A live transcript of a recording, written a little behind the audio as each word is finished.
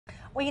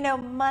Well, you know,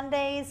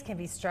 Mondays can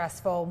be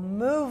stressful.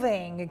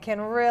 Moving can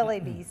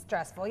really be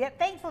stressful. Yet,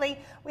 thankfully,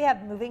 we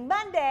have Moving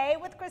Monday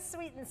with Chris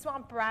Sweet and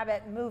Swamp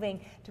Rabbit Moving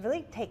to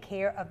really take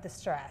care of the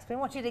stress. We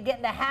want you to get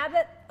in the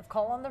habit of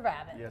calling the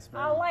rabbit. Yes,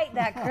 ma'am. I like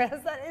that,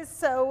 Chris. That is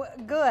so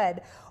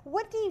good.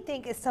 What do you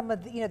think is some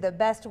of the, the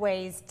best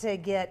ways to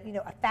get,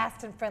 a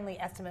fast and friendly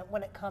estimate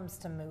when it comes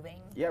to moving?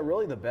 Yeah,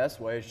 really the best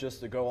way is just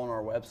to go on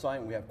our website,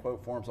 and we have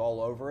quote forms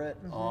all over it.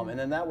 And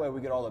then that way we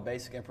get all the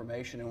basic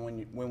information,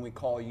 and when we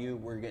call you,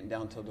 we're getting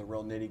down to the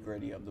real nitty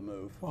gritty of the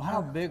move. Well,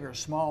 how big or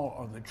small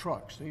are the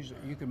trucks?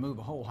 You can move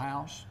a whole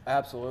house?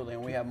 Absolutely,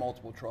 and we have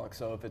multiple trucks,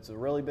 so if it's a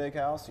really big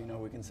house,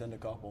 we can send a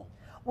couple.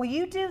 Will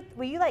you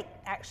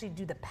actually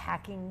do the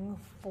packing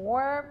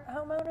for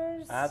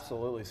homeowners?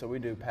 Absolutely, so we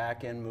do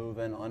packing,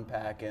 moving,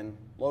 unpacking,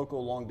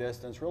 local, long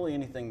distance, really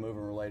anything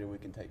moving related we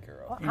can take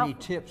care of. Any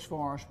tips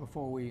for us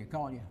before we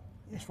call you?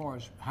 As far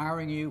as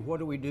hiring you, what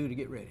do we do to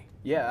get ready?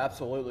 Yeah,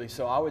 absolutely.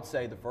 So I would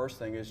say the first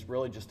thing is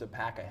really just to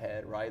pack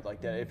ahead, right?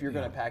 Like that, if you're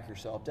going to pack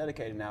yourself,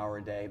 dedicate an hour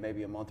a day,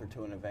 maybe a month or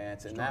two in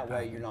advance, and that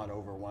way you're not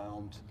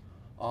overwhelmed.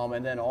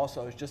 And then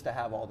also it's just to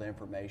have all the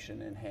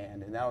information in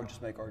hand, and that would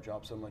just make our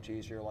job so much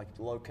easier, like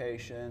the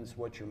locations,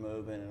 what you're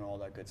moving, and all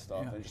that good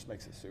stuff. And it just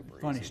makes it super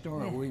easy. Funny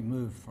story, we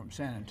moved from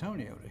San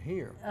Antonio to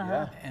here,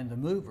 and the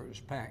movers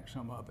packed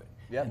some of it.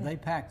 Yep. And they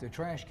packed the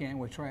trash can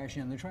with trash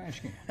in the trash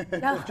can,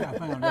 which I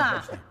found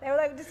interesting. They were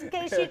like, just in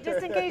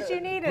case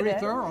you needed Pretty it.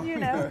 thorough.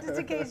 Just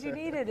in case you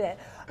needed it.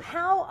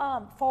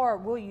 How far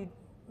will you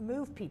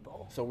move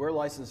people? So we're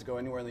licensed to go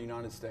anywhere in the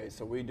United States.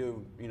 So we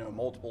do,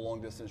 multiple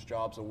long distance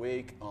jobs a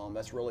week.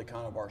 That's really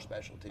kind of our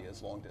specialty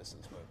is long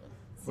distance moving.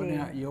 But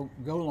now you'll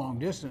go long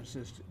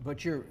distances,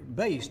 but you're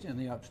based in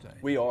the upstate.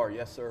 We are,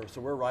 yes, sir.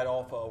 So we're right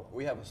off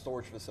we have a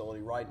storage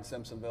facility right in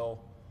Simpsonville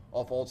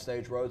off Old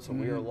Stage Road. So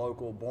we are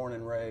local, born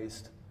and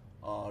raised,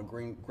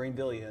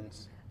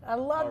 Greendillians. I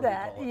love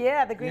that.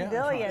 Yeah, the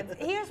Greendillians. Right.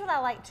 Here's what I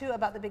like too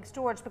about the big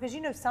storage, because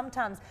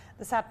sometimes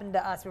this happened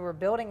to us. We were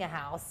building a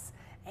house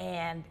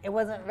and it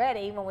wasn't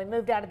ready when we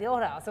moved out of the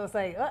old house. So it's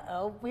like,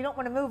 we don't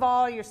want to move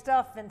all your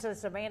stuff into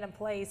this random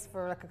place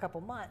for like a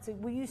couple months. So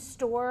will you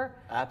store?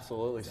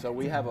 Absolutely. So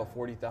we have a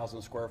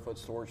 40,000 square foot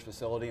storage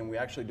facility, and we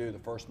actually do the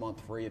first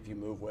month free if you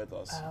move with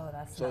us. Oh,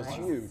 that's so nice. It's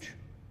huge.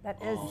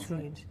 That is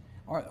huge.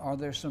 Are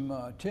there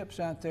some tips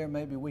out there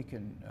maybe we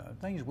can,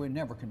 things we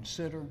never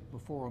consider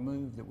before a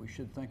move that we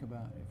should think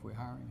about if we're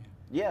hiring you?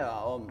 Yeah,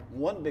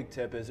 one big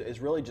tip is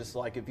really just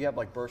like if you have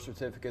like birth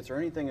certificates or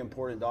anything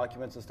important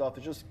documents and stuff,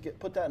 is just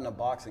put that in a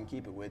box and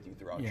keep it with you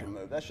throughout your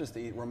move. That's just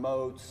the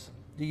remotes.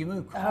 Do you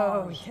move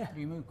cars? Oh, yeah.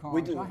 Do you move cars?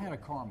 We do. I had a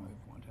car move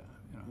one time.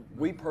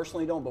 We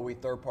personally don't, but we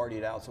third party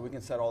it out, so we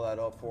can set all that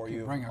up for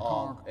you. Bring a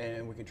car,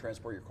 and we can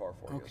transport your car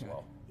for you as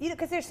well.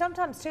 Because there's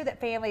sometimes too that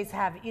families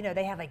have,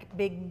 they have like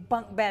big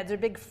bunk beds or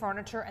big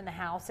furniture in the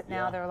house that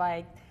now they're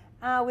like,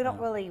 we don't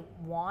really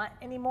want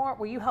anymore.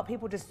 Will you help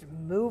people just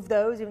move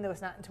those even though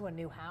it's not into a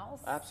new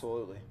house?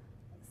 Absolutely.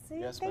 See,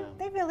 yes, they Well,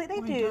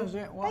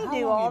 do. Well, they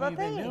do all the have you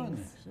been things.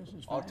 doing this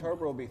is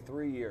October will be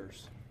 3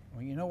 years.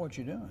 Well, you know what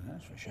you're doing,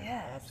 that's for sure.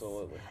 Yes.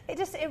 Absolutely.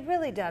 It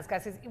really does,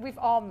 guys, because we've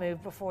all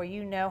moved before.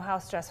 You know how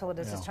stressful it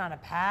is just trying to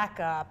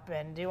pack up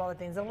and do all the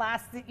things. The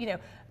last,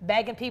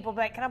 begging people,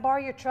 like, can I borrow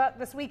your truck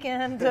this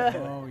weekend?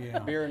 Oh, yeah.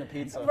 Beer and a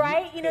pizza.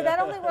 Right? That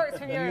only works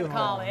when you're in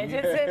college.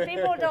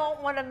 People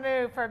don't want to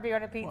move for a beer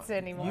and a pizza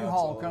anymore.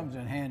 U-Haul comes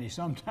in handy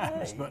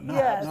sometimes, but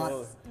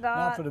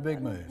not for the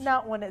big moves.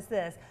 Not when it's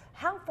this.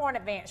 How far in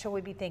advance should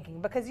we be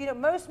thinking? Because,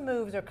 most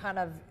moves are kind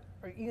of,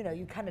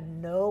 you kind of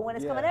know when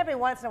it's coming. Every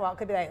once in a while it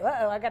could be like,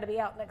 I got to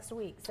be out next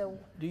week. So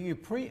do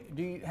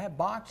you have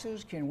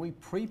boxes? Can we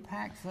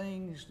pre-pack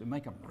things to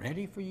make them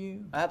ready for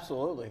you?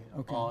 Absolutely.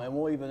 Okay. And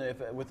we'll even,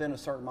 if within a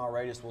certain mile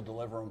radius, we'll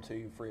deliver them to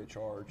you free of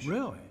charge.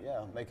 Really?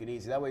 Yeah, make it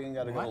easy. That way you ain't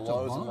got to go to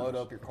Lowe's and load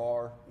up your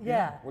car.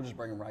 Yeah. We'll just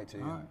bring them right to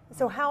you. All right.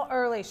 So how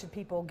early should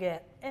people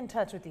get in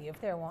touch with you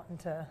if they're wanting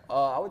to?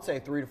 I would say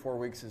 3 to 4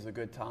 weeks is a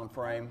good time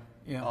frame.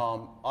 Yeah.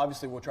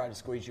 Obviously, we'll try to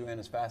squeeze you in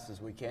as fast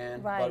as we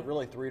can, Right. but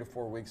really 3 to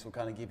 4 weeks will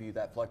kind of give you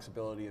that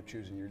flexibility of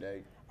choosing your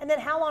date. And then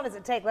how long does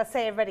it take? Let's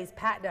say everybody's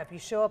packed up. You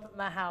show up at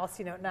my house,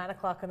 at 9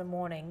 o'clock in the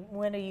morning.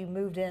 When are you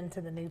moved into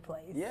the new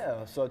place?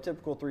 Yeah, so a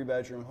typical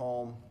 3-bedroom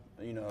home,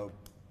 4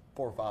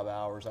 or 5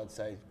 hours, I'd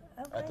say.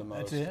 At the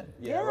most. That's it?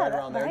 Yeah, right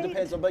around there. right. It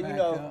depends on,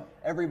 but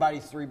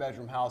everybody's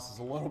 3-bedroom house is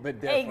a little bit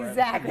different.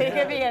 Exactly. It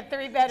could be a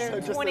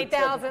 3-bedroom, So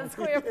 20,000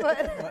 square foot.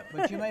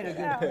 But you made a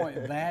good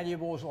point.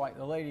 Valuables like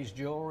the ladies'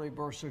 jewelry,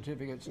 birth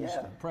certificates, and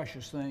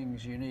precious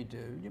things, you need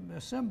to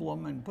assemble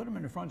them and put them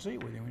in the front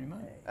seat with you when you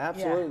move.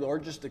 Absolutely, or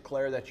just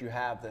declare that you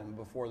have them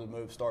before the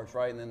move starts,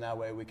 right? And then that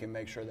way we can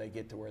make sure they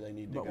get to where they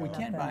need to go. But we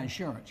can buy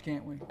insurance,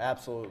 can't we?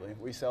 Absolutely.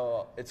 We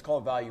sell, it's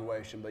called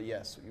valuation, but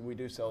yes, we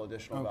do sell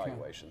additional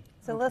valuation.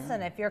 So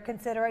listen, if you're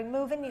considering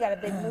moving, you got a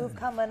big move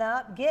coming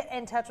up, get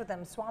in touch with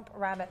them, Swamp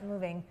Rabbit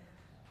Moving.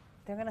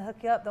 They're going to hook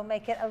you up. They'll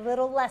make it a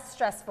little less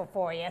stressful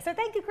for you. So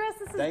thank you, Chris.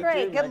 This is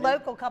great. Good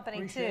local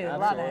company, too. Absolutely.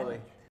 Love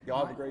it.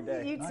 Y'all have a great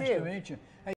day. You Nice too. to meet you. Hey,